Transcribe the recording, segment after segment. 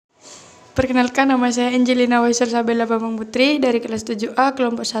Perkenalkan, nama saya Anggellyna Wahyu-7A-Kelompok dari kelas 7A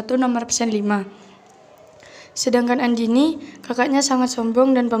kelompok 1 nomor absen 5. Sedangkan Andini, kakaknya sangat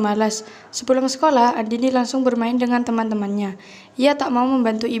sombong dan pemalas. Sepulang sekolah, Andini langsung bermain dengan teman-temannya. Ia tak mau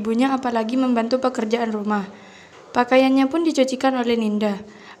membantu ibunya, apalagi membantu pekerjaan rumah. Pakaiannya pun dicucikan oleh Ninda.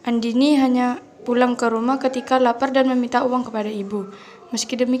 Andini hanya pulang ke rumah ketika lapar dan meminta uang kepada ibu.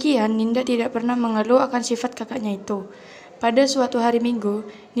 Meski demikian, Ninda tidak pernah mengeluh akan sifat kakaknya itu. Pada suatu hari Minggu,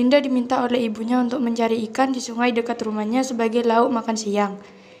 Ninda diminta oleh ibunya untuk mencari ikan di sungai dekat rumahnya sebagai lauk makan siang.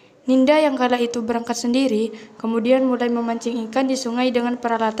 Ninda yang kala itu berangkat sendiri, kemudian mulai memancing ikan di sungai dengan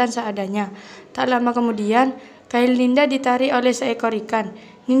peralatan seadanya. Tak lama kemudian, kail Ninda ditarik oleh seekor ikan.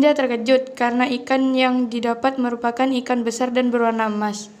 Ninda terkejut karena ikan yang didapat merupakan ikan besar dan berwarna emas.